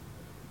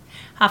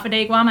Half a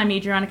Day Guam. I'm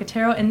Adriana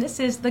Cotero, and this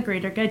is the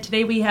Greater GU'd.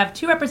 Today we have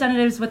two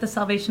representatives with the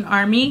Salvation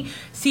Army,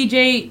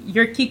 CJ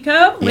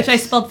Yurkiko, which I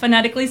spelled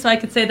phonetically so I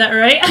could say that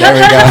right. There we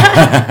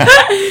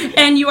go.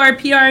 And you are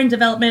PR and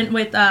development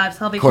with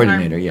Salvation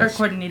Coordinator, Army, yes. or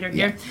coordinator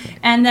here. Yeah.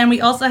 And then we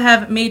also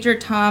have Major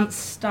Tom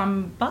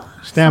Stamba.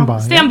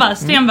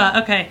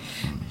 Okay.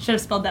 Should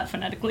have spelled that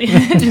phonetically.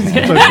 Just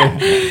kidding.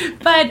 Okay.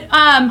 But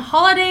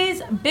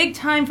holidays, big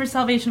time for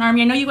Salvation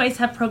Army. I know you guys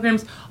have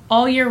programs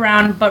all year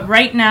round, but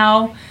right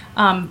now,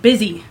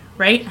 busy,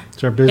 right?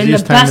 It's our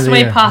busiest time of the In the best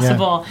way year.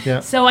 possible. Yeah.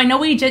 So I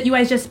know you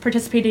guys just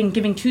participated in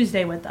Giving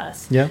Tuesday with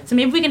us. Yeah. So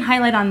maybe we can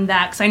highlight on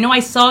that, because I know I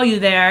saw you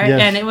there,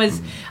 Yes. and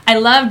I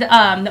loved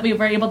that we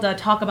were able to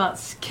talk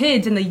about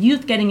kids and the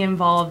youth getting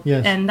involved,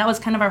 Yes. and that was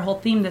kind of our whole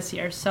theme this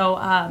year. So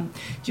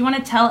do you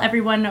want to tell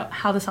everyone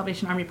how the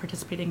Salvation Army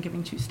participated in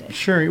Giving Tuesday?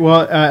 Sure.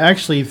 Well,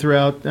 actually,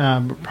 throughout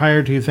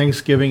prior to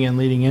Thanksgiving and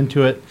leading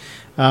into it,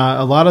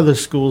 a lot of the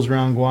schools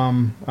around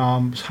Guam,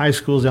 high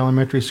schools,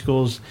 elementary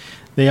schools,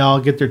 they all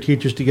get their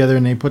teachers together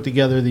and they put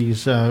together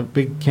these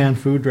big canned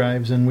food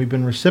drives, and we've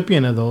been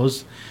recipient of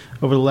those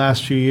over the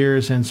last few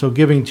years. And so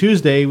Giving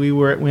Tuesday,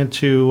 went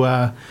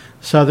to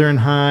Southern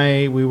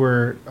High. We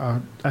were,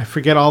 I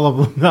forget all of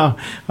them now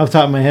off the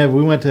top of my head.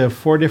 We went to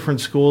 4 different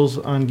schools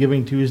on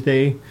Giving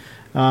Tuesday.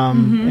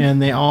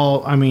 And they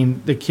all,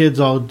 the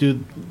kids all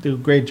do a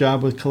great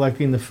job with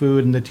collecting the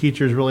food, and the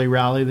teachers really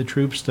rally the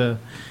troops to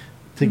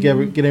get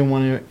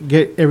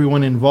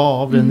everyone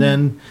involved. And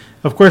then,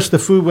 of course, the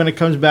food, when it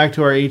comes back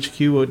to our HQ,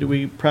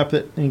 we prep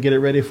it and get it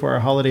ready for our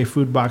holiday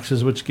food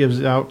boxes, which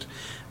gives out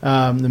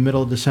the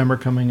middle of December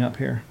coming up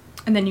here.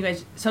 And then you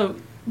guys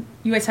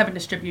haven't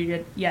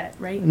distributed yet,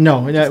 right?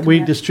 No, we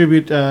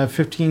distribute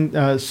 17th,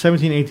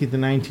 18th,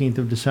 and 19th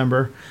of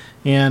December,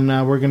 and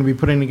we're going to be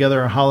putting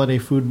together our holiday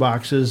food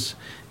boxes.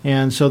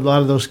 And so a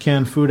lot of those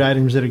canned food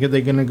items they're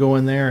going to go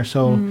in there.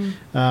 So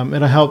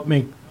it'll help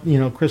make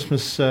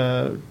Christmas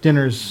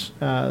dinners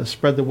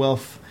spread the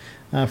wealth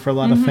for a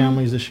lot of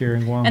families this year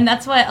in Guam. And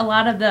that's what a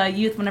lot of the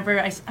youth, whenever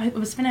it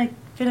was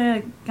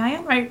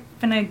Finagayan, right?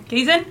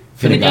 Finagayan?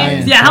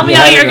 Finagayan. Yeah, help me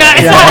out here,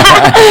 guys.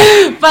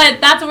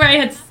 But that's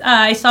where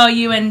I saw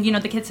you, and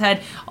the kids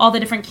had all the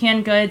different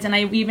canned goods, and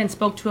I even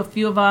spoke to a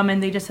few of them,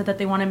 and they just said that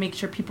they want to make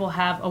sure people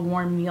have a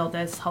warm meal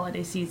this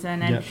holiday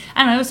season. And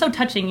I don't know, it was so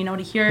touching, to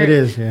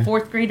hear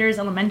fourth graders,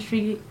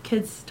 elementary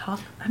kids talk.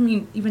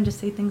 Even just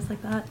say things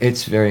like that.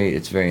 It's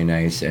very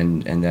nice,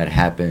 and that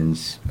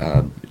happens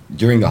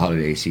during the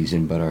holiday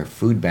season, but our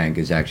food bank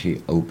is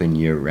actually open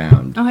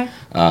year-round. Okay.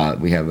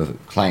 We have a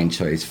client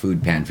choice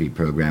food pantry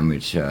program,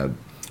 which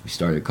we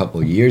started a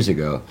couple of years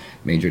ago.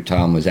 Major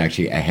Tom was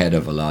actually ahead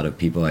of a lot of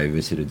people. I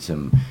visited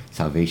some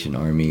Salvation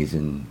Armies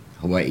in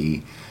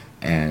Hawaii,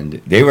 and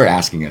they were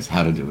asking us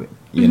how to do it,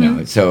 you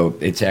know. So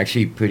it's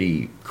actually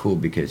pretty cool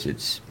because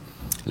it's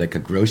like a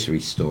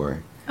grocery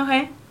store.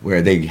 Okay.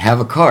 Where they have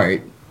a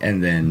cart,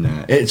 and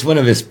then it's one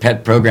of his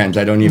pet programs.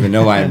 I don't even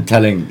know why I'm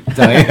telling.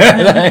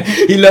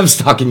 He loves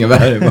talking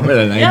about it more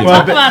than I do.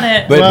 Talk about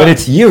it. But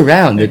it's year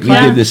round that we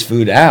give this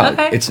food out.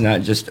 Okay. It's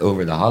not just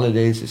over the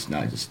holidays. It's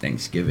not just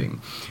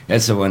Thanksgiving.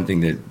 That's the one thing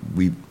that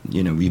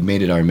we've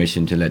made it our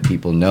mission to let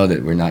people know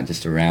that we're not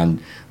just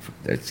around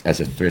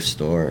as a thrift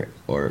store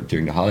or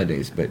during the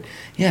holidays. But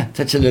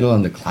touch a little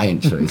on the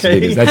client choice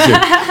because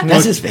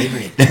that's his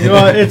favorite.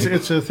 Well,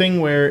 it's a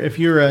thing where if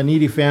you're a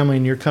needy family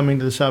and you're coming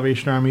to the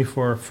Salvation Army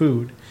for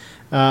food,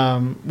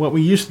 what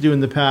we used to do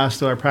in the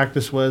past, our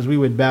practice was we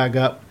would bag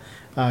up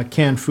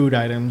canned food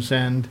items,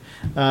 and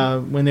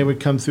when they would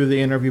come through the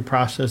interview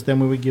process, then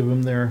we would give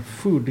them their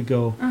food to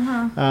go.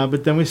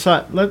 But then we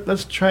thought,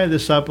 let's try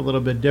this up a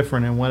little bit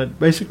different, and what it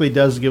basically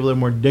does is give a little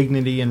more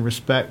dignity and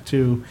respect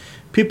to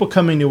people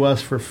coming to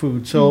us for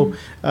food. So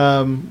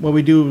what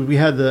we do, we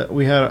had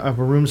a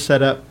room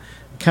set up,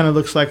 kind of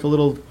looks like a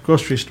little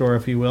grocery store,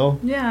 if you will.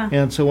 Yeah.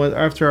 And so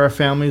after our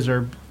families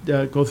go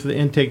through the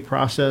intake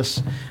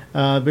process,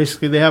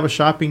 basically they have a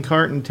shopping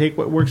cart and take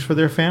what works for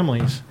their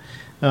families.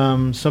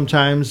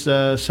 Sometimes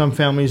some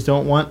families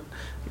don't want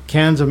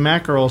cans of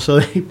mackerel, so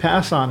they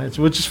pass on it,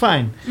 which is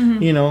fine,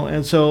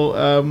 And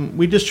so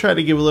we just try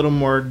to give a little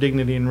more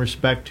dignity and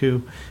respect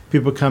to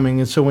people coming.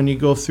 And so when you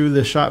go through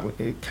the shop,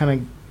 it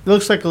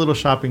looks like a little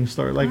shopping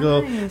store,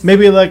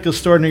 maybe like a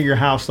store near your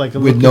house, like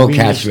with no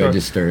cash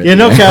register. Yeah,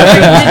 no cash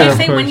register. Did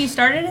you say when you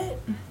started it?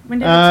 When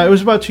did it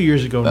was about 2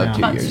 years ago now.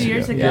 About 2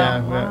 years ago.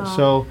 Yeah. Wow.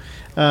 So,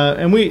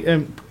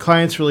 and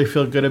clients really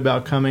feel good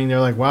about coming. They're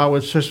like, wow,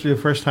 especially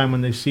the first time when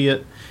they see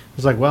it.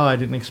 It's like, well, I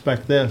didn't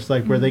expect this.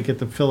 Where they get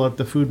to fill up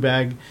the food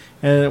bag,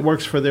 and it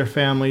works for their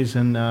families,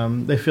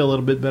 and they feel a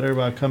little bit better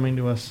about coming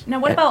to us. Now,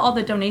 what about all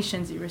the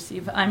donations you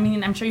receive?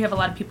 I'm sure you have a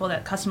lot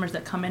of customers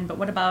that come in, but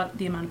what about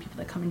the amount of people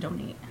that come and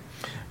donate?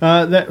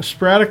 That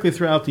sporadically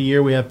throughout the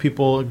year, we have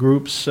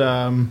groups.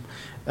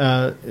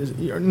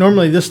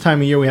 Normally this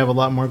time of year we have a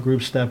lot more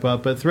groups step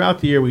up, but throughout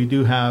the year we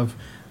do have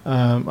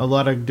a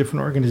lot of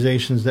different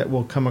organizations that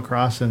will come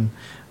across and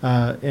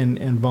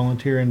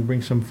volunteer and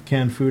bring some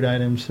canned food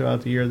items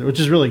throughout the year, which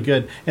is really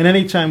good. And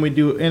anytime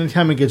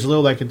it gets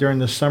low, like during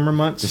the summer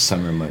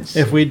months,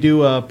 if we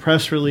do a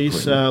press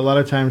release, a lot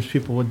of times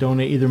people will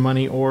donate either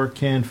money or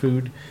canned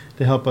food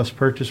to help us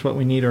purchase what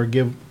we need or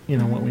give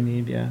what we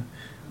need. Yeah.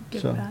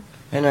 Give it back.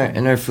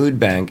 And our food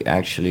bank,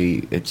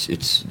 actually,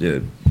 it's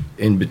the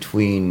in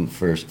between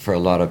for a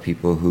lot of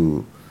people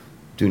who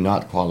do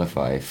not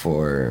qualify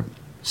for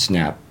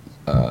SNAP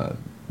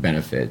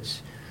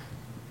benefits.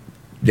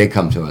 They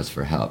come to us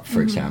for help.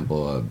 For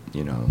example,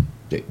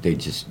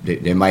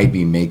 they might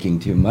be making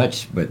too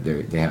much, but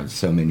they have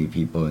so many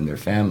people in their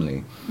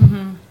family,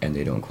 and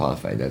they don't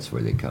qualify. That's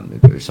where they come.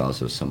 There's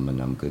also some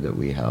Manamka that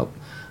we help,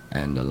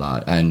 and a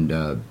lot.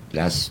 And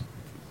last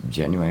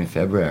January,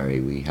 February,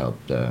 we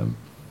helped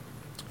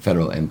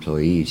federal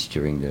employees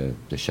during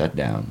the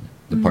shutdown,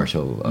 the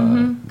partial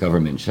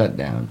government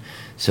shutdown.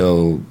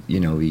 So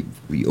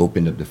we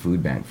opened up the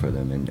food bank for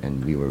them,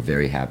 and we were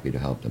very happy to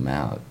help them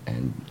out.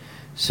 And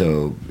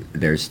so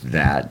there's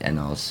that, and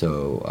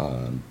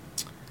also,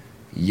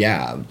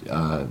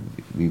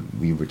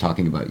 we were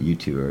talking about you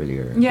two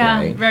earlier.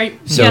 Yeah, right.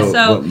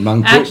 So,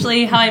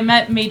 actually, how I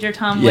met Major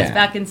Tom was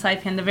back in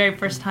Saipan the very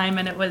first time,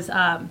 and it was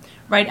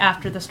right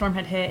after the storm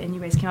had hit, and you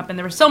guys came up, and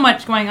there was so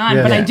much going on.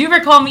 But I do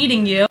recall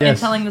meeting you and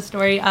telling the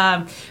story.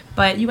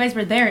 But you guys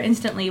were there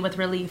instantly with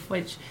relief,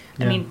 which,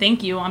 I mean,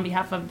 thank you on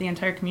behalf of the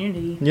entire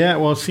community. Yeah,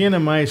 well,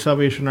 CNMI,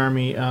 Salvation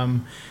Army,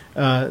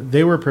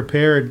 they were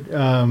prepared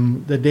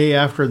the day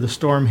after the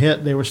storm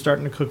hit. They were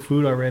starting to cook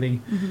food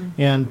already.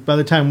 And by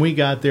the time we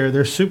got there,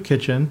 their soup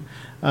kitchen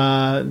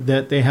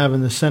that they have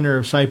in the center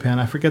of Saipan,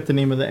 I forget the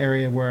name of the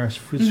area where our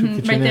soup kitchen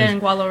is. Right there in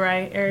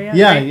Gualorai area.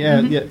 Yeah,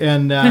 right?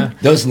 And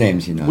those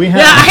names, we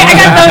have I got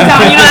those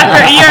down,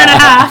 after a year and a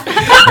half.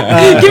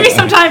 Give me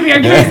some time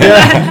here. We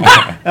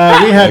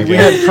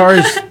had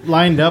cars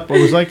lined up.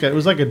 It was like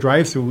a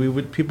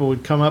drive-through. People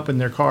would come up in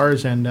their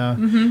cars, and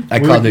I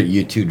called it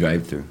U2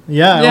 drive-through.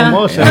 Yeah,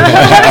 almost.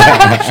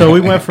 So we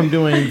went from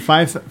doing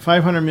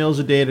 500 meals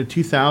a day to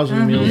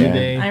 2,000 meals a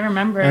day. I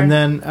remember. And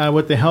then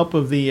with the help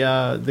of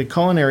the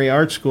culinary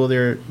art school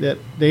there, that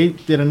they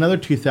did another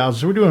 2,000.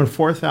 So we're doing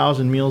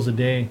 4,000 meals a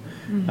day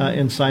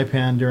in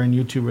Saipan during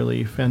U2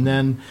 relief. And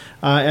then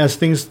as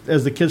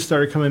the kids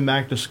started coming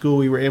back to school,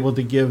 we were able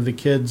to give the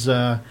kids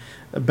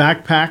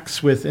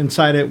backpacks with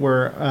inside it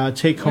were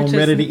take-home,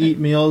 ready-to-eat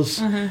meals.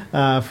 And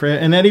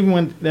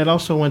that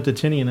also went to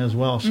Tinian as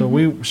well. So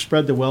we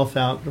spread the wealth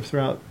out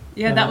throughout.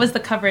 Yeah, that was the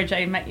coverage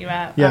I met you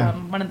at,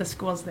 one of the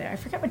schools there. I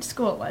forget which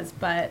school it was,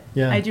 but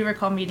I do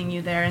recall meeting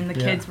you there, and the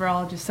kids were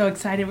all just so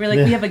excited. We're like,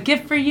 we have a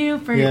gift for you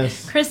for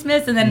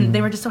Christmas, and then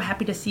they were just so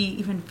happy to see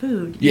even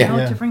food,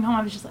 to bring home.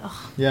 I was just like,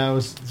 oh. Yeah, it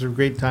was a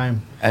great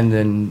time. And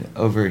then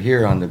over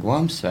here on the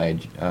Guam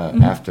side,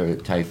 after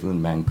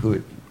Typhoon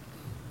Mangkhut,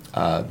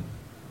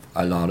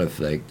 a lot of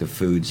like the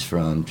foods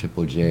from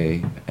Triple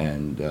J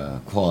and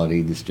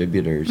quality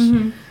distributors,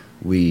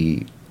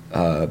 we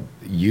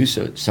use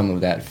some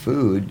of that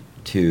food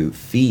to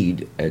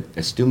feed at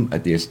the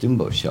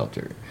Estumbo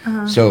shelter.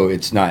 So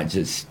it's not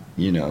just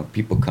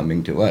people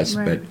coming to us,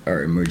 but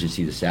our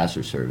emergency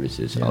disaster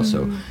services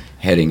also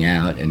heading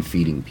out and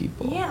feeding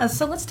people. Yeah,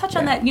 so let's touch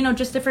on that.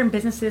 Just different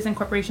businesses and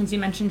corporations. You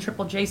mentioned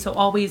Triple J, so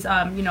always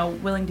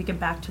willing to give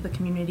back to the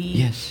community.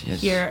 Yes.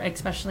 Here,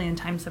 especially in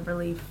times of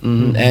relief.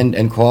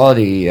 And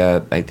quality,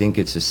 I think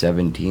it's the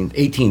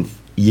 18th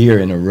year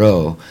in a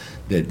row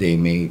that they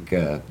make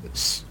a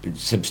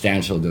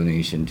substantial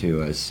donation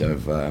to us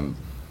of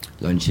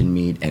luncheon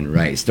meat and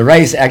rice. The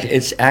rice,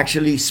 it's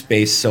actually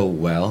spaced so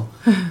well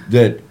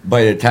that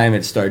by the time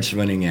it starts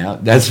running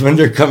out, that's when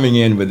they're coming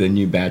in with a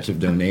new batch of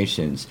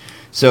donations.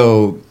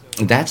 So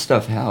that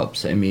stuff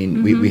helps. I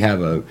mean, we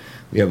have a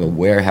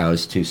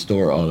warehouse to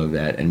store all of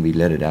that, and we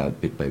let it out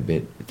bit by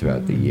bit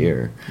throughout the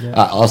year.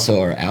 Also,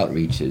 our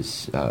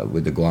outreaches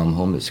with the Guam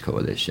Homeless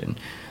Coalition,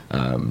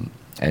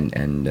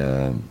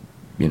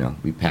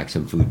 we pack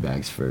some food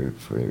bags for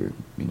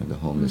the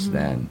homeless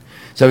then.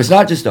 So it's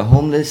not just the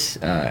homeless,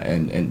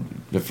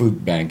 and the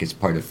food bank is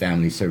part of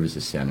Family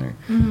Services Center,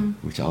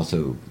 which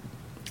also,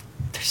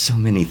 there's so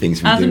many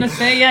things we do. I was going to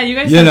say, you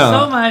guys have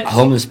so much.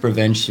 Homeless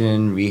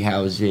prevention,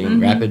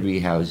 rehousing, rapid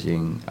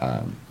rehousing,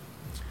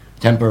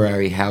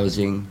 temporary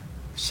housing,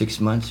 6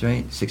 months,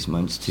 right? 6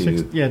 months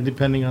to...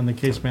 depending on the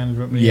case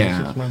management, maybe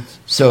 6 months.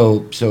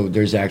 So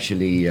there's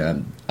actually...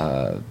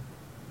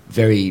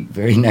 very,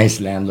 very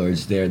nice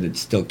landlords there that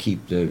still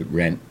keep the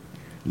rent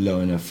low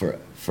enough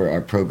for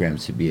our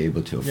programs to be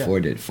able to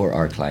afford it for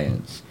our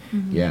clients.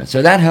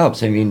 So that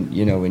helps. I mean,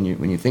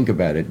 when you think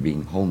about it,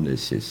 being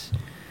homeless it's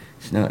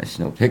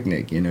no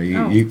picnic.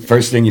 You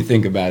first thing you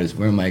think about is,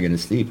 where am I going to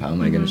sleep? How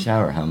am I going to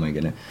shower? How am I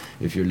going to?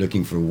 If you're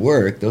looking for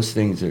work, those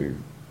things are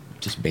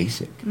just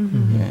basic.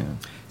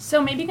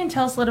 So maybe you can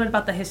tell us a little bit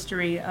about the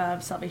history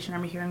of Salvation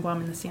Army here in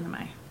Guam and the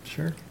CNMI.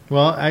 Sure.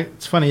 Well,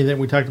 it's funny that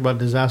we talked about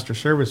disaster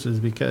services,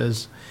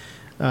 because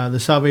the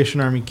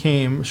Salvation Army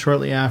came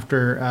shortly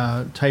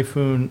after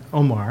Typhoon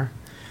Omar.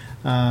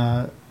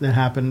 that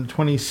happened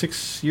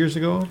 26 years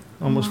ago,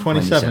 almost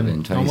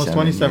 27, 27, almost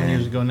 27 yeah.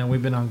 years ago now.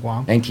 We've been on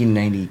Guam.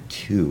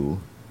 1992.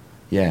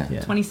 Yeah.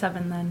 Yeah.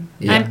 27 then.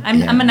 Yeah.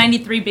 I'm a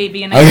 93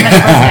 baby and I just had a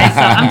birthday,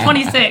 so I'm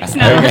 26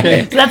 now.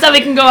 Okay. So that's how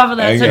we can go off of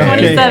that. So Okay.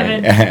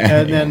 27.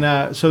 And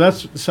then, so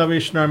that's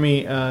Salvation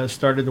Army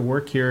started to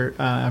work here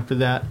after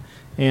that,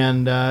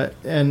 and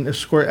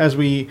of course, as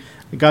we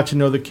got to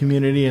know the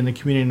community and the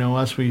community know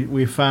us,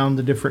 we found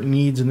the different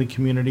needs in the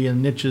community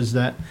and niches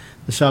that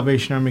the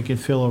Salvation Army could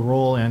fill a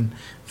role in.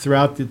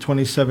 Throughout the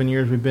 27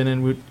 years we've been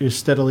in, we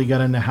steadily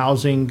got into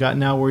housing.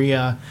 Now we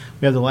have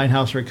the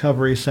Lighthouse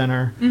Recovery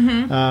Center,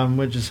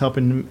 which is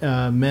helping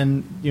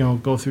men,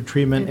 go through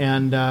treatment.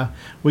 And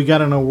we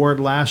got an award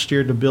last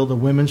year to build a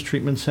women's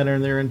treatment center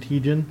there in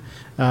Tejan.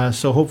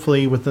 So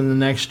hopefully within the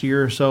next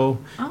year or so,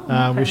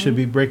 we should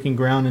be breaking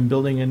ground and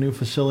building a new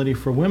facility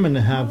for women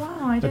to have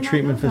a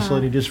treatment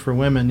facility just for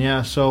women.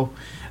 Yeah. So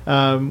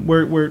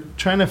we're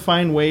trying to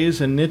find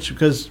ways and niche,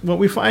 because what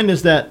we find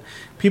is that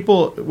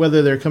people,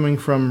 whether they're coming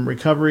from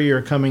recovery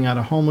or coming out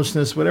of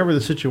homelessness, whatever the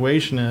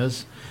situation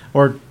is,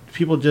 or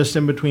people just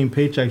in between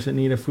paychecks that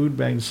need a food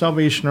bag, the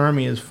Salvation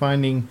Army is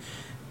finding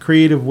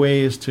creative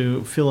ways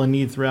to fill a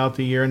need throughout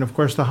the year. And of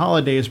course, the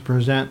holidays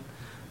present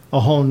a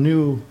whole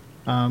new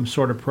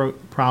sort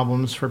of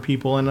problems for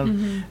people.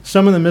 And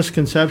some of the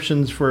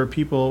misconceptions for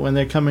people when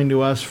they're coming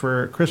to us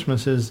for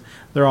Christmas is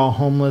they're all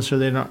homeless or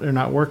they're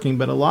not working.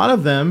 But a lot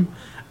of them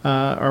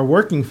are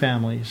working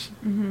families.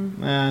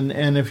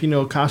 And if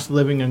cost of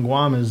living in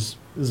Guam is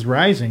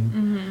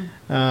rising,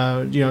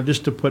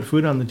 just to put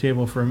food on the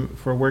table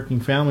for working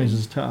families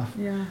is tough.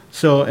 Yeah.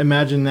 So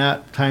imagine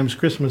that times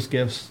Christmas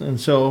gifts. And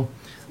so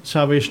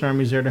Salvation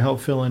Army is there to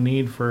help fill a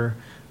need for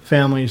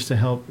families to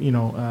help,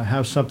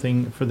 have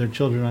something for their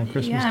children on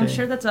Christmas Day. Yeah, I'm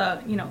sure that's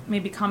a,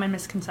 maybe common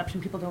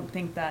misconception. People don't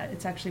think that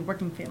it's actually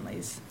working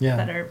families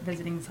that are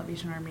visiting the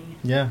Salvation Army.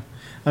 Yeah.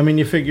 I mean,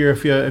 you figure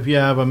if you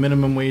have a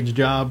minimum wage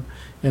job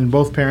and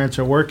both parents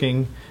are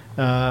working,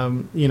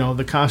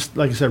 the cost,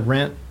 like I said,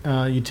 rent,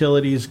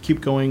 utilities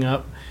keep going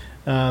up.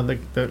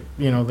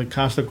 The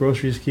cost of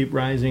groceries keep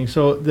rising.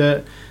 So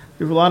a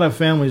lot of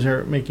families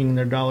are making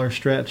their dollar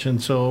stretch,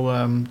 and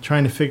so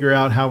trying to figure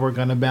out how we're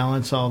going to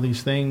balance all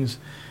these things.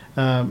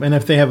 And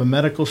if they have a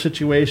medical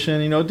situation,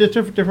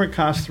 different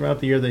costs throughout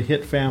the year that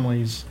hit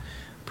families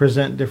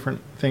present different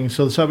things.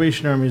 So the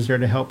Salvation Army is there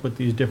to help with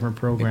these different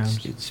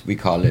programs. We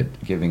call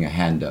it giving a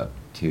hand up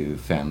to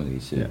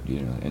families,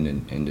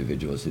 and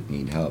individuals that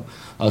need help.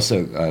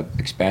 Also,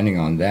 expanding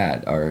on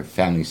that, our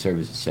Family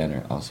Services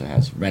Center also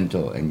has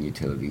rental and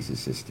utilities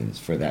assistance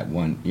for that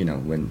one.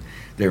 When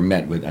they're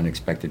met with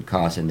unexpected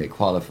costs and they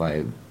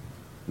qualify,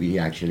 we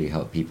actually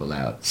help people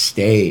out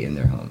stay in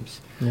their homes.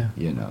 Yeah.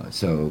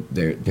 So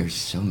there's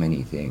so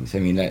many things. I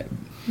mean,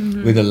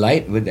 with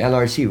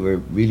LRC, we're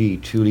really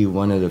truly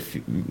one of the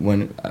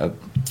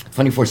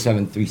 24/7,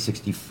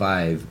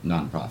 365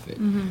 nonprofit.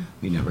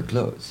 We never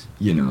close.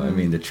 I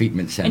mean, the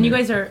treatment center. And you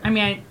guys are,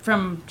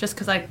 just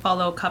because I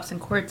follow Cops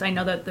and Courts, I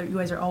know that you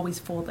guys are always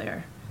full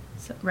there,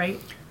 so, right?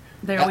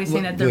 They're always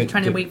saying that they're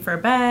trying to wait for a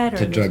bed.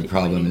 The drug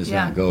problem is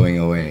not going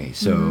away.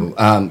 So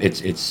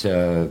it's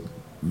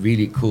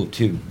really cool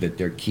too that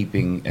they're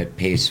keeping at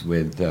pace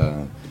with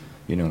Val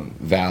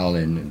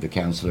and the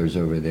counselors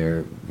over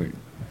there.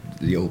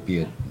 The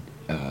opiate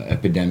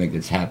epidemic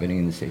that's happening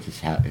in the States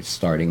is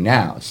starting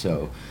now,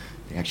 so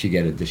they actually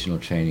get additional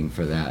training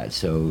for that.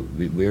 So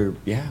we're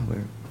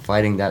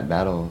fighting that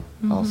battle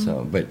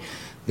also. But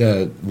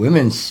the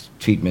Women's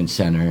Treatment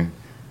Center,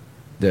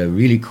 the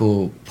really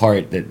cool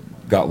part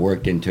that got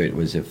worked into it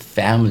was a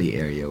family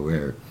area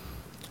where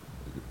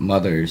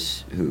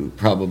mothers who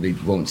probably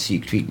won't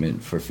seek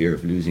treatment for fear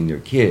of losing their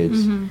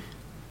kids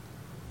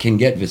can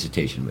get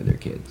visitation with their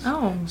kids.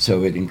 Oh.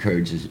 So it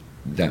encourages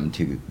them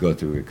to go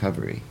through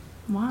recovery.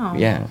 Wow.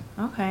 Yeah.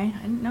 Okay,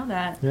 I didn't know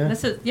that.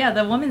 Yeah.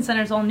 The Women's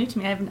Center is all new to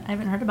me. I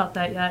haven't heard about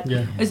that yet.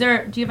 Yeah.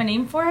 Do you have a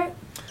name for it?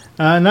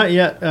 Not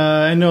yet.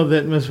 I know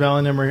that Ms. Val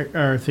and them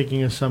are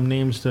thinking of some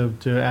names to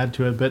add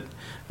to it, but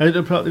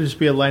it'll probably just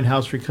be a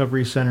Lighthouse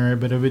Recovery Center,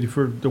 but it'll be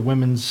for the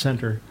Women's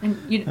Center.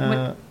 And do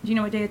you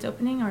know what day it's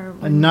opening? Or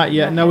not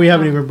yet. No, we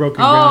haven't even broken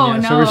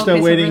ground yet. So we're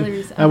still waiting.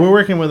 Really we're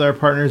working with our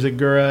partners at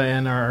GU'd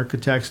and our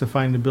architects to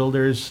find the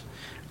builders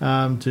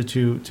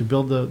to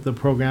build the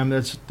program.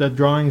 The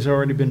drawings have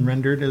already been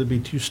rendered. It'll be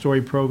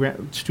two-story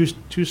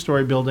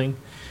building.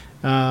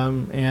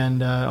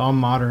 And all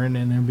modern,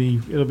 and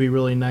it'll be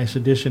really nice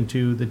addition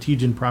to the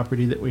Tejan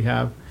property that we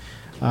have,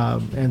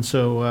 and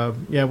so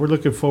we're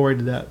looking forward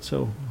to that.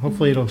 So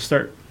hopefully it'll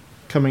start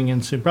coming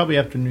in soon, probably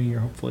after New Year.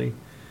 Hopefully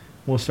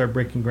we'll start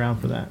breaking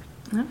ground for that.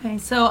 Okay,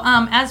 so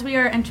as we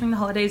are entering the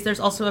holidays, there's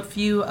also a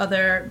few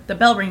the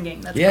bell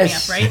ringing that's coming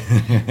up, right?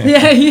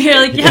 Yeah, you're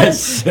like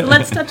yes. So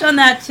let's touch on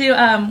that too.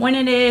 When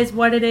it is,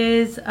 what it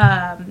is.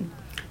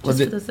 Just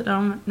for those that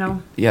don't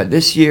know. Yeah,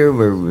 this year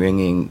we're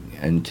ringing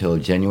until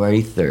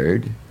January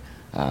 3rd.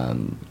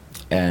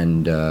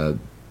 And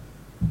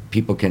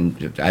people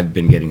I've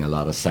been getting a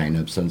lot of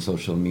sign-ups on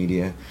social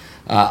media.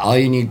 All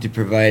you need to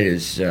provide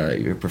is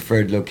your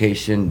preferred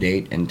location,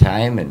 date, and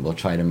time, and we'll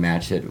try to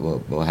match it.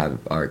 We'll have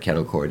our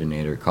kettle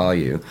coordinator call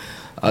you.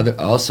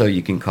 Also,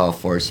 you can call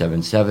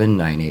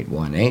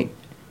 477-9818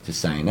 to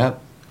sign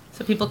up.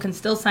 So people can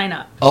still sign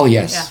up. Oh,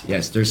 yes,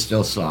 yes, there's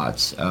still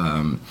slots.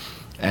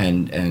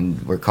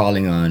 And we're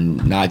calling on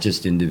not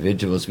just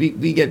individuals.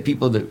 We get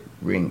people that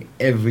ring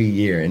every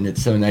year, and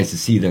it's so nice to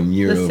see them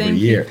year over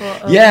year.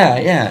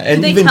 Yeah,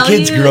 and even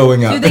kids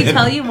growing up. Do they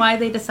tell you why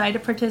they decide to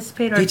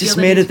participate? Or they just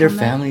made it their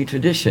family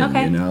tradition,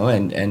 okay.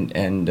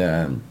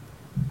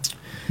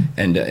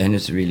 And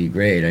it's really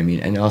great. I mean,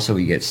 and also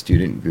we get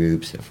student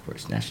groups, of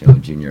course, National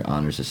Junior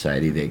Honor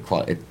Society.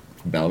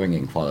 Bell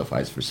ringing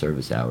qualifies for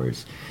service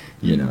hours,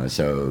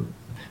 so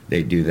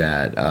they do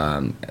that.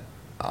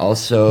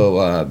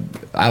 Also,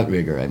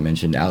 Outrigger, I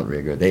mentioned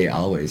Outrigger. They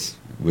always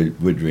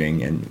would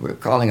ring, and we're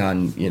calling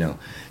on,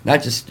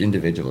 not just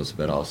individuals,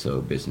 but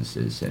also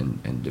businesses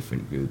and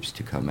different groups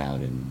to come out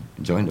and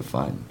join the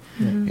fun.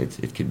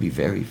 Mm-hmm. It could be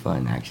very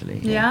fun, actually.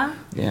 Yeah?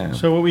 Yeah.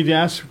 So what we'd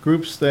ask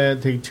groups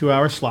that take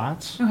 2-hour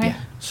slots. Okay.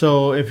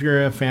 So if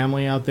you're a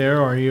family out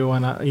there, or you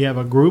have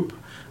a group,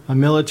 a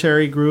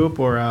military group,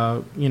 or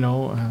a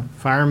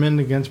firemen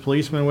against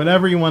policemen,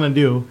 whatever you want to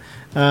do,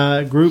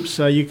 groups,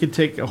 you could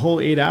take a whole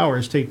 8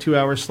 hours, take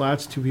 2-hour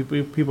slots.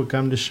 People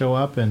come to show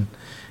up and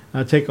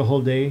take a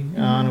whole day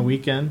on a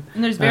weekend.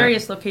 And there's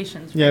various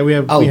locations. Right? Yeah, we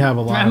have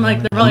a lot. I'm like,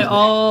 they're probably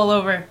all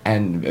over.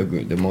 And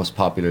the most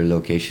popular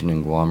location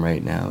in Guam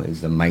right now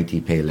is the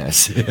Mighty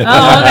Payless.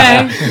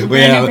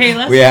 Oh,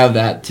 okay. we have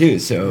that too.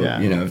 So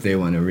if they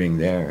want to ring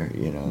there,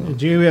 We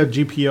have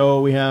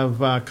GPO. We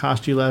have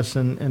Costules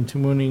and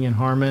Tamuning and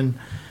Harmon.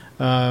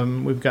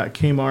 We've got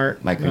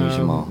Kmart,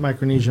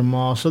 Micronesia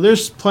Mall. So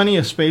there's plenty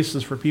of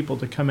spaces for people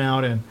to come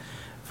out and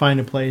find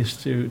a place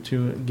to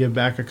give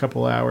back a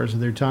couple hours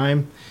of their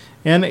time.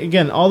 And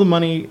again, all the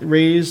money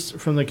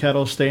raised from the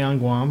kettle stay on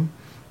Guam.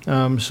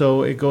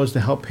 So it goes to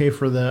help pay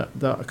for the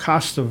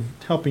cost of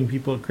helping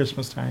people at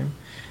Christmas time.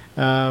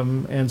 All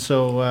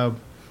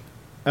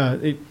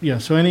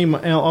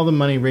the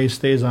money raised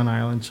stays on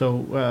island.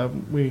 So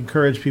we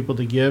encourage people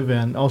to give,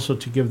 and also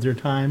to give their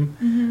time,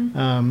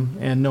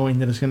 and knowing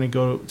that it's going to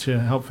go to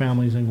help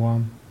families in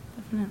Guam.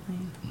 Definitely.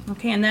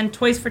 Okay, and then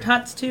Toys for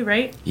Tots too,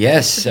 right?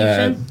 Yes,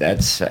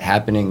 that's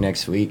happening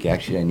next week.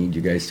 Actually, I need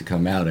you guys to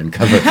come out and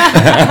cover.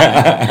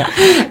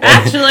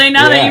 Actually,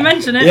 now that you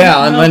mention it. Yeah,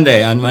 on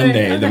Monday.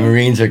 Okay. The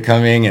Marines are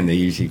coming, and they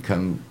usually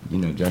come,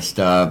 dressed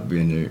up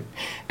and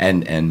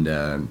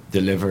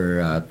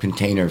deliver a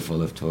container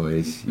full of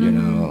toys.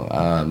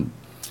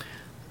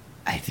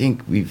 I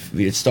think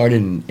it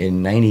started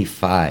in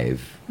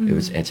 '95.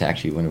 Mm-hmm. It's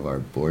actually one of our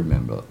board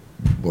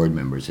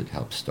members that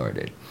helped start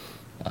it.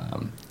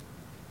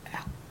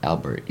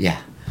 Albert,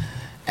 yeah.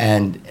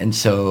 And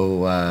so,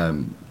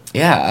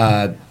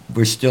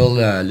 we're still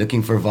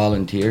looking for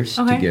volunteers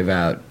to give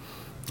out,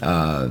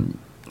 to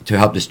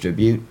help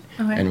distribute.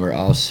 Okay. And we're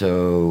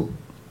also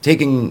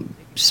taking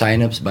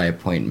sign-ups by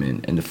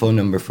appointment, and the phone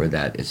number for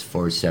that is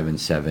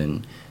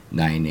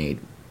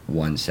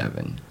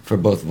 477-9817 for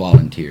both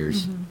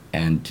volunteers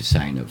and to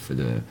sign up for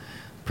the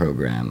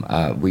program.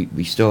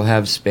 We still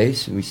have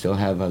space. We still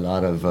have a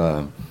lot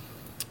of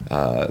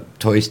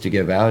toys to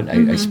give out.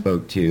 I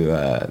spoke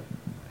to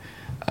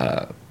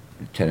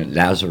Lieutenant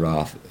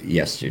Lazaroff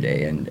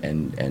yesterday,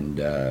 and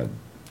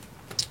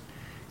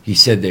he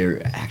said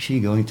they're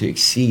actually going to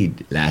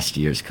exceed last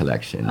year's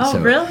collection. Oh, so,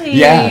 really?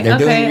 Yeah, they're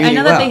doing really I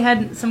know well. that they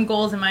had some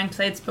goals in mind,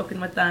 because I had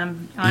spoken with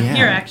them on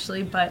here,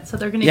 actually, so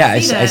they're going to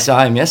exceed it. I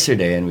saw him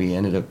yesterday, and we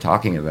ended up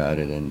talking about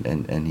it,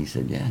 and he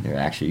said, they're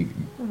actually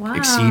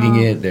exceeding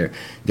it. Their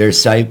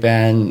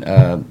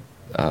Saipan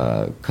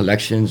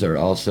collections are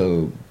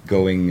also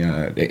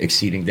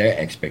exceeding their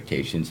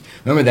expectations.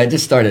 Remember, that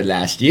just started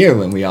last year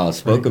when we all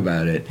spoke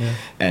about it,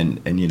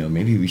 and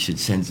maybe we should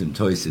send some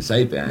toys to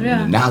Saipan.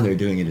 Yeah. And now they're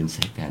doing it in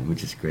Saipan,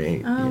 which is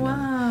great. Oh,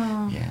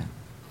 wow. Yeah.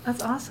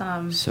 That's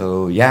awesome.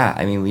 So,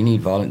 we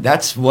need volunteers.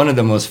 That's one of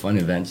the most fun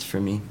events for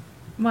me.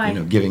 Why?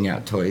 Giving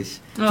out toys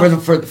for the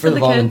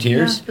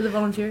volunteers. For the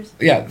volunteers.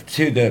 Yeah,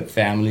 to the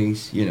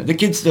families. The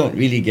kids don't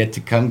really get to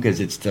come because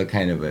it's still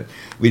kind of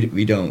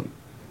we don't.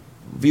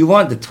 We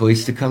want the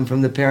toys to come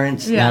from the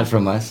parents, not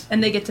from us.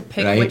 And they get to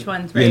pick right? which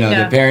ones, right?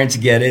 The parents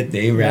get it,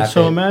 they wrap it.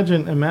 So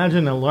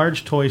imagine a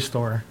large toy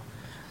store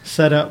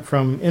set up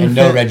from infant and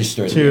no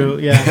register to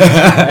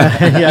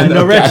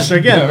no register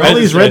again. No all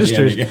these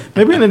registers.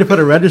 Maybe we need to put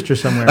a register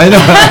somewhere. I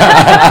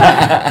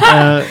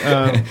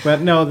know.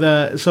 But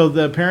no, so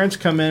the parents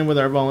come in with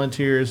our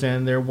volunteers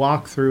and their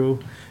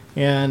walkthrough,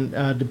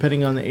 and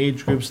depending on the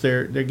age groups,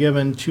 they're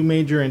given 2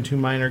 major and 2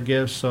 minor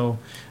gifts. So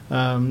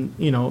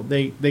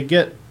they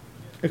get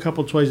a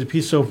couple toys a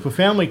piece. So if a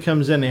family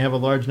comes in, they have a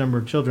large number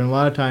of children. A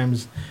lot of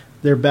times,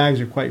 their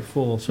bags are quite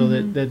full, so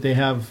that they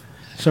have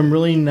some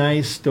really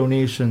nice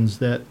donations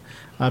that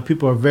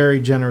people are very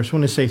generous. I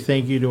want to say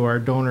thank you to our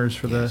donors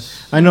for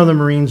Yes. I know the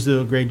Marines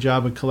do a great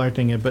job of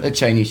collecting it, but The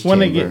Chinese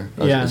want to Chamber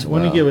as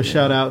want to well, give a yeah.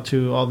 shout out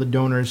to all the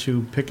donors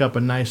who pick up a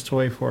nice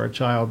toy for a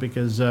child,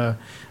 because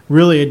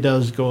really it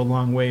does go a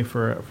long way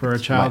for a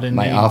child in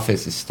My need.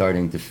 office is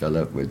starting to fill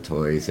up with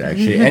toys,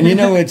 actually. And you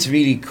know what's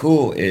really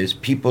cool is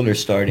people are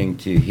starting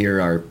to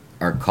hear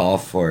our call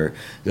for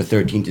the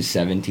 13 to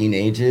 17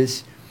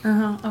 ages.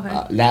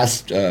 Okay.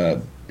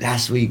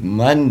 Last week,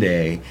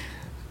 Monday,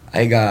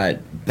 I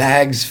got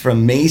bags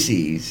from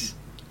Macy's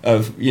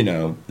of,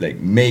 like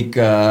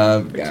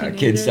makeup,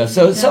 kids stuff.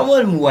 So yeah.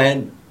 someone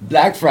went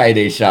Black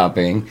Friday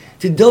shopping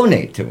to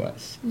donate to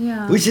us.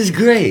 Yeah. Which is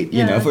great,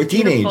 Yeah, for it's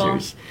beautiful.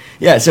 teenagers.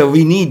 Yeah, so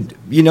we need,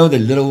 the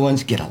little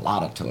ones get a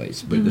lot of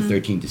toys, but the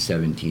 13 to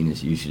 17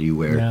 is usually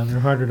where. Yeah,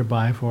 they're harder to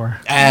buy for.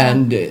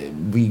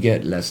 And we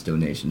get less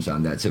donations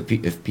on that. So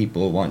if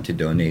people want to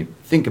donate,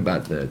 think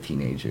about the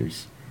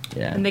teenagers.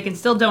 Yeah. And they can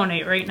still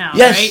donate right now,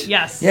 Yes. right?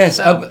 Yes. Yes.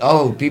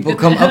 So- People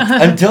come up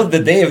until the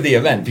day of the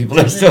event. People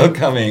are still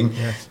coming.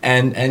 Yes.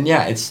 And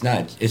yeah, it's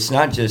not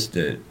just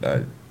the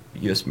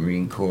U.S.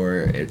 Marine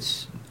Corps.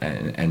 It's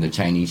and the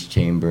Chinese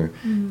Chamber.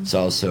 It's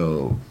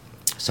also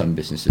some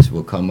businesses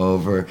will come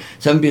over.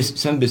 Some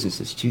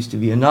businesses choose to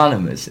be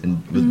anonymous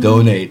and will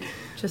donate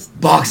Just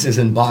boxes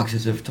and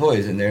boxes of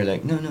toys, and they're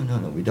like, no,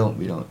 we don't.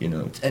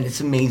 And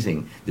it's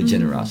amazing the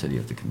generosity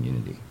of the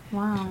community.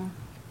 wow.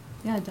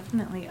 Yeah,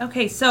 definitely.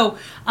 Okay, so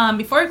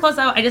before we close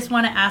out, I just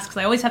want to ask,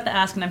 because I always have to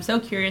ask, and I'm so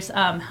curious,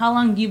 how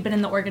long you've been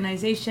in the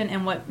organization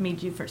and what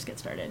made you first get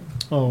started?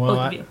 Oh, well,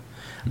 Both of you.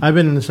 I've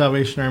been in the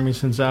Salvation Army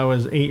since I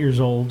was 8 years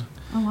old.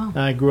 Oh, wow.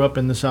 I grew up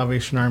in the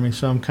Salvation Army,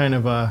 so I'm kind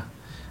of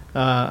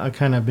I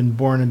kind of been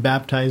born and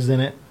baptized in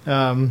it.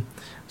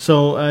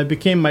 So it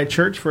became my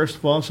church, first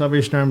of all.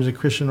 Salvation Army is a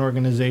Christian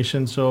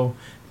organization, so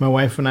my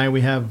wife and I, we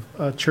have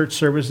a church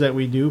service that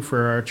we do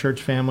for our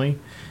church family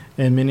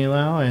in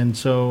Minilau, and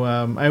so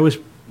I always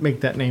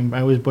I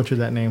always butcher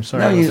that name.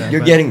 Sorry No, about that,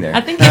 you're but- getting there.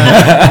 I think you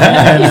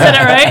said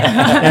it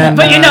right.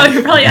 But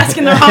you're probably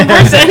asking the wrong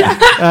person.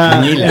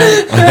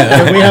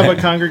 And we have a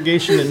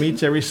congregation that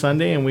meets every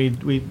Sunday, and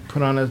we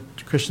put on a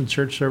Christian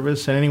church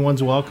service, and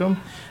anyone's welcome.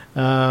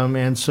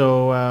 And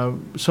so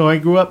I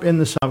grew up in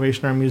the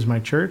Salvation Army as my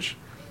church,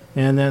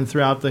 and then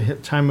throughout the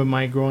time of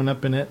my growing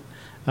up in it,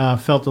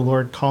 felt the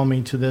Lord call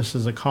me to this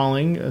as a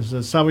calling. As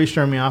a Salvation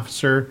Army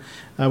officer,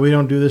 we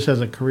don't do this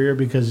as a career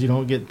because you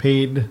don't get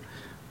paid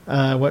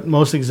what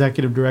most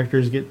executive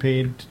directors get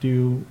paid to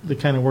do the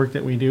kind of work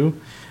that we do.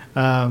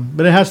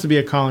 But it has to be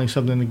a calling,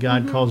 something that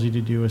God calls you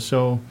to do.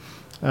 So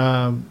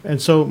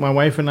my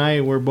wife and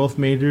I were both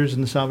majors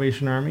in the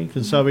Salvation Army,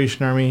 because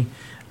Salvation Army,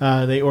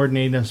 they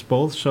ordinated us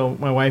both. So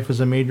my wife is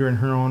a major in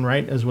her own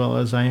right, as well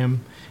as I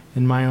am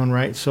in my own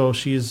right. So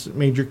she's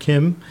Major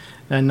Kim,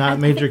 and not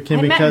Major Kim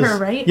I met because her,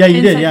 right? yeah, you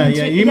In did, yeah.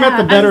 second You two- met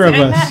the better of I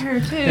us. met her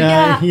too.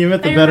 Yeah, you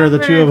met the I better of the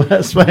two remember. of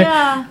us. But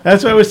Yeah.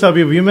 that's what I always tell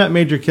people: you met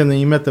Major Kim, then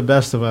you met the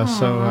best of us.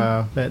 So,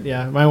 Aw. but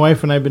yeah, my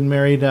wife and I've been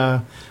married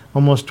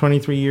almost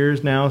 23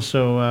 years now.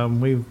 So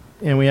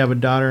we have a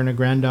daughter and a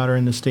granddaughter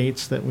in the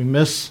States that we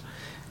miss.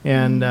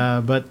 And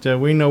but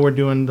we know we're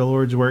doing the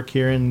Lord's work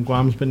here, and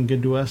Guam's been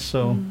good to us.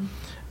 So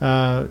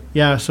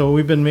so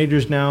we've been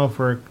majors now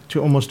for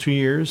almost 2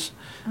 years.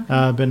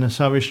 Been a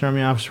Salvation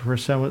Army officer for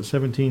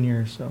 17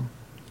 years. So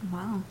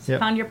Wow. So Yep.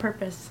 found your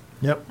purpose.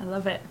 yep, I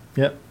love it.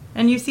 yep.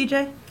 And you,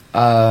 CJ?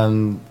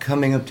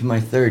 Coming up to my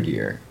third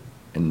year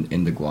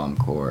in the Guam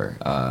Corps.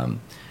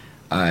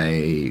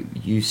 I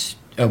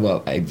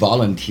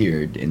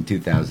volunteered in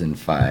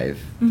 2005.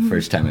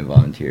 First time I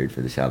volunteered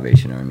for the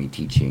Salvation Army,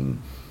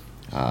 teaching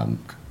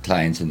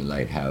clients in the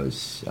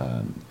lighthouse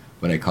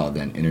what I call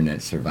then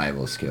internet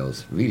survival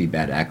skills. Really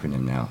bad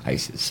acronym now,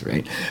 ISIS,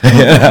 right?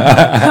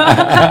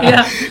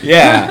 Yeah.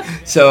 Yeah.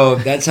 So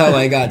that's how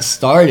I got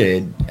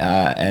started,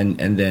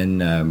 and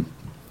then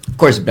of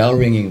course bell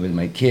ringing with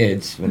my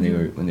kids when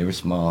they were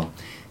small.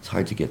 It's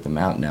hard to get them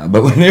out now,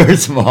 but when they were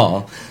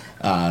small,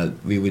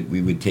 we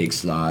would take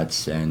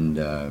slots, and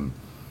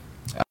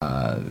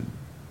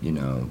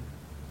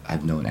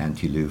I've known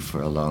Auntie Lou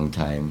for a long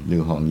time,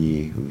 Lou Hong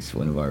Yi, who's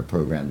one of our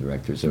program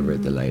directors over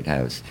at the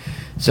Lighthouse.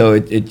 So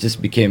it just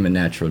became a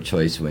natural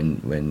choice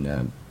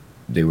when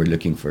they were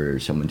looking for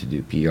someone to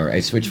do PR.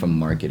 I switched from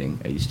marketing.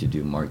 I used to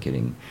do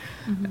marketing,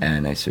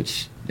 and I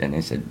switched. And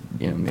I said,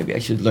 maybe I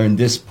should learn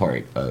this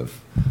part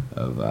of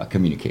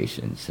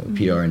communication. So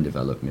PR and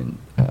development.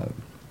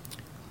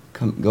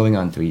 Going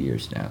on 3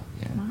 years now.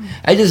 Yeah,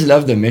 I just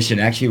love the mission.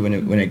 Actually,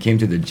 when it came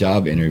to the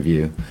job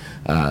interview,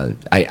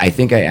 I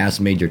think I asked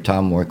Major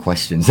Tom more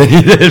questions than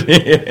he did me.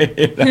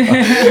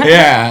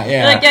 Yeah.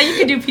 You're like, you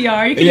can do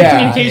PR, you can do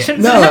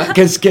communications. No,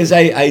 because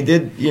I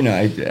did,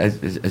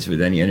 as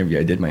with any interview,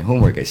 I did my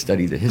homework. I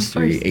studied the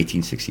history,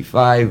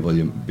 1865,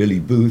 William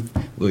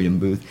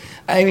Booth.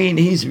 I mean,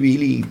 he's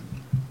really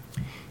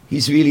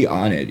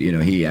on it.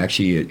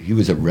 He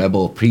was a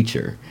rebel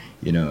preacher.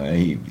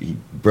 He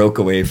broke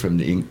away from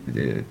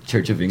the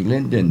Church of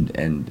England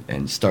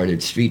and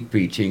started street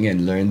preaching,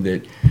 and learned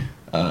that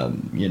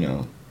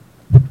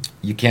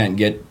you can't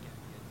get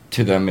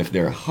to them if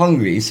they're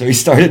hungry. So he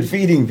started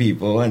feeding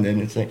people, and then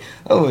it's like,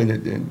 oh,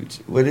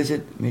 what is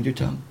it, Major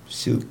Tom?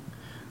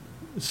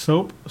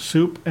 Soap,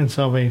 soup, and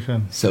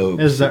salvation. So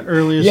is the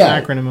earliest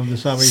acronym of the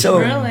Salvation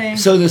so, Army.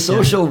 So the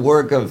social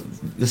work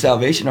of the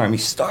Salvation Army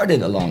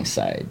started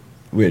alongside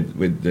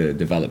with the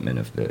development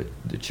of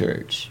the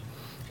church.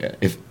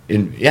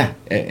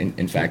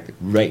 In fact,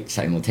 right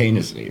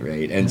simultaneously,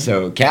 right? And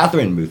so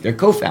Catherine Booth, their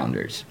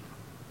co-founders,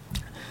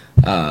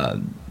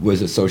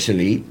 was a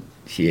socialite.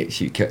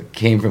 She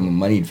came from a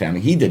moneyed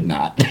family. He did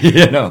not,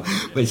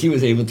 but she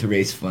was able to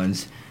raise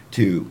funds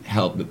to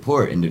help the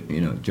poor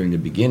during the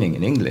beginning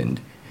in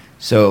England.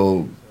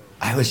 So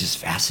I was just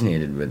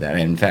fascinated with that.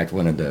 In fact,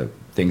 one of the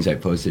things I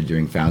posted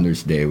during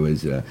Founders Day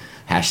was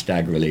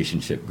hashtag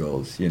relationship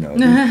goals.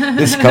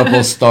 This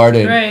couple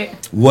started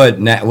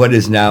what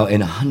is now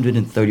in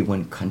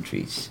 131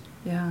 countries.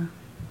 Yeah.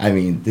 I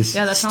mean, this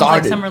that started.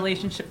 Sounds like some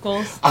relationship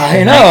goals.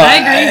 I know. I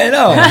agree. I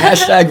know.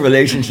 Hashtag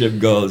relationship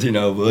goals.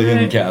 William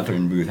and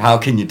Catherine Booth. How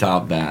can you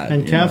top that?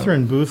 And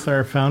Catherine Booth,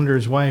 our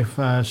founder's wife,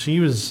 she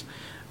was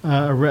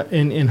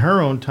in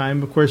her own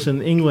time. Of course,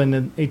 in England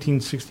in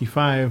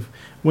 1865,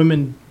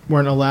 women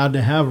weren't allowed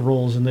to have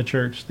roles in the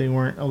church. They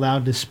weren't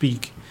allowed to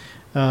speak,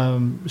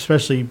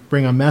 especially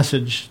bring a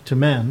message to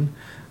men.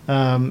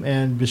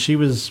 But she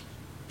was,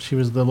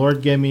 the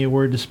Lord gave me a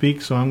word to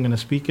speak, so I'm going to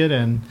speak it.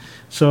 And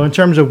so in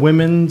terms of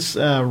women's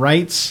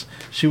rights,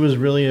 she was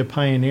really a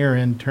pioneer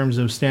in terms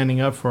of standing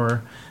up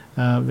for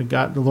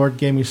the Lord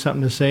gave me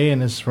something to say,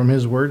 and it's from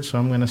His word, so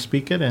I'm going to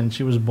speak it. And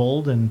she was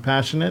bold and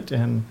passionate,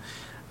 and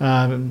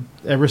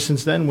ever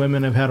since then,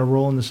 women have had a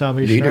role in the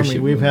Salvation Army.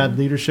 We've had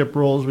leadership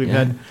roles. We've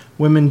had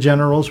women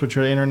generals, which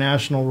are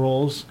international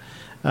roles,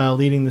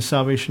 leading the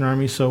Salvation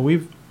Army. So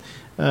we've,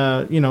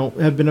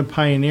 have been a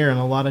pioneer in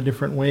a lot of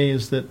different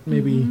ways that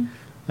maybe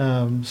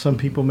some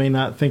people may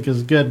not think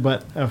is good,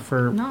 but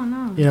for it's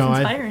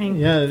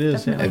inspiring. It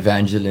is. Yeah.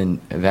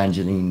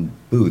 Evangeline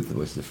Booth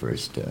was the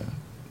first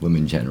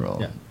woman general.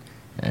 Yeah.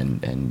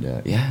 And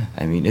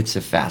I mean, it's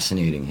a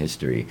fascinating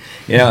history.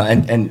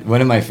 And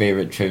one of my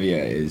favorite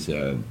trivia is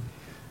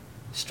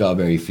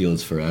Strawberry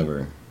Fields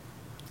Forever.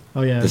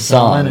 Oh, yeah. The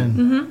song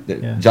Lennon.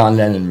 that John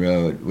Lennon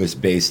wrote was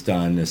based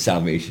on the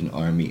Salvation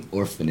Army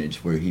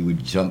orphanage where he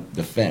would jump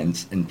the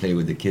fence and play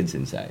with the kids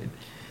inside.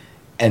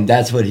 And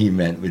that's what he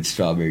meant with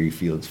Strawberry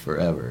Fields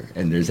Forever.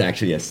 And there's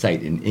actually a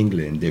site in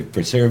England, they've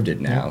preserved it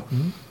now,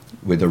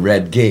 with a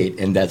red gate,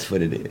 and that's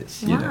what it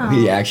is. Wow.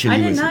 He actually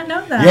I did not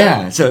know that.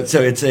 Yeah, so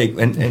it's like,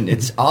 and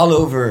it's all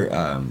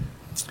over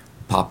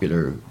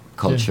popular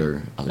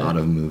culture, a lot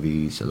of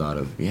movies, a lot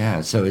of,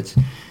 so it's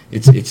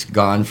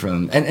gone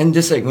from, and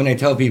just like when I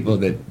tell people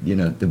that,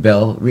 the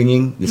bell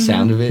ringing, the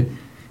sound of it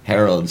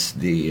heralds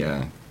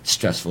the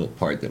stressful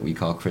part that we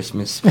call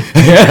Christmas.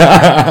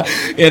 It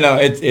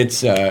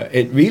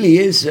really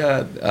is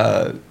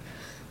an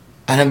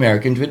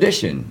American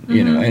tradition,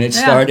 and it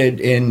started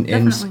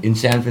in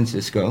San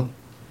Francisco.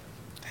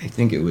 I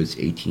think it was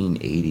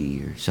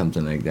 1880 or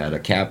something like that. A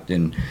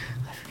captain,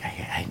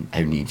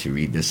 I need to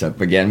read this up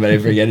again, but I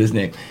forget his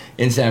name.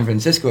 In San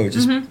Francisco,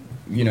 just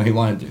he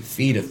wanted to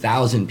feed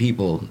 1,000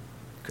 people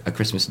a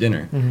Christmas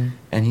dinner,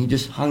 and he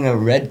just hung a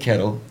red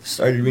kettle,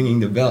 started ringing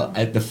the bell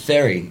at the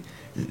ferry,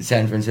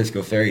 San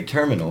Francisco ferry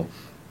terminal.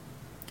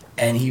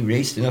 And he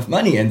raised enough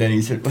money, and then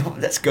he said, "Well,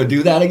 let's go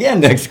do that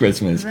again next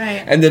Christmas."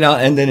 Right. And then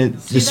it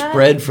just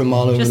spread from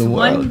all over the world.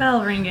 Just one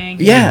bell ringing.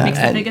 Yeah, makes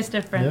the biggest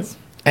difference.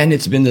 And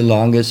it's been the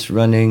longest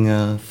running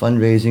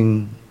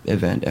fundraising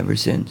event ever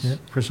since. Yep,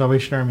 for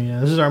Salvation Army. Yeah.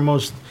 This is our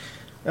most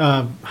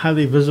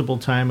highly visible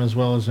time, as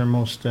well as our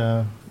most,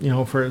 for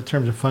in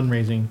terms of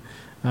fundraising.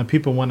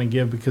 People want to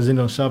give because they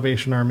know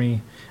Salvation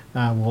Army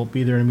will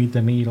be there to meet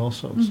the need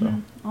also.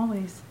 So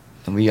Always.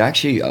 And we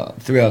actually,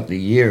 throughout the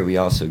year, we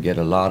also get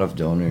a lot of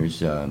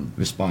donors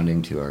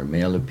responding to our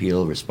mail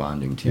appeal,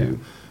 responding to,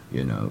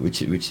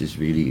 which is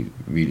really,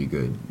 really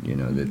good,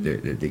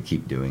 that they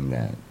keep doing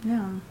that.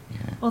 Yeah.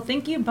 Well,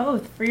 thank you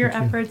both for your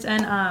efforts,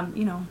 and,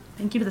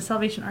 thank you to the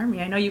Salvation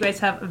Army. I know you guys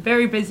have a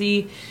very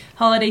busy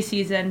holiday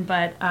season,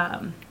 but,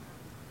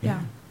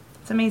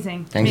 it's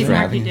amazing. Thanks for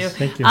having us.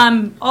 Thank you.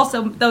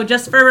 Also, though,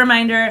 just for a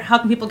reminder, how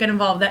can people get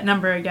involved? That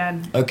number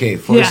again. Okay,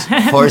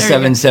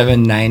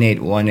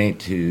 477-9818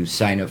 to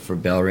sign up for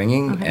bell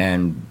ringing,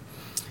 and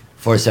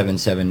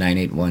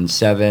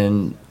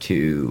 477-9817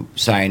 to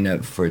sign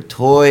up for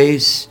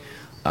toys,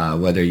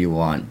 whether you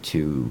want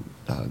to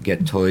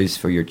get toys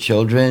for your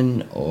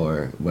children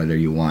or whether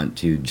you want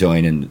to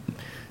join in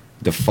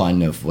the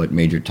fun of what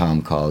Major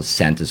Tom calls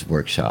Santa's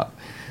Workshop.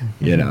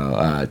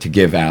 To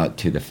give out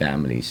to the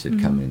families that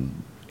come in.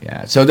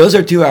 Yeah, so those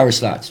are 2-hour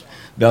slots.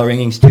 Bell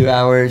ringing's 2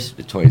 hours,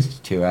 the toys is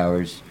 2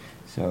 hours.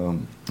 So,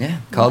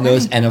 call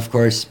those. And, of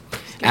course,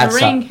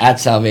 at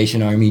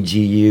Salvation Army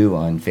GU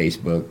on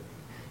Facebook,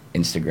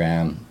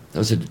 Instagram.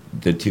 Those are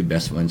the two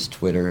best ones.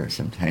 Twitter,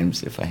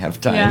 sometimes, if I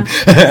have time. Yeah,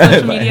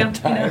 social media.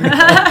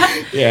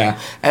 Yeah,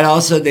 and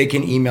also they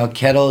can email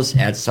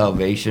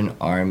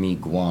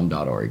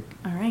kettles@salvationarmyguam.org.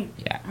 All right.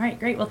 Yeah. All right,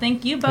 great. Well,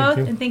 thank you both,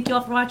 and thank you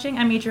all for watching.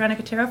 I'm Major Anna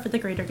Cotero for the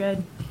Greater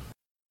Good.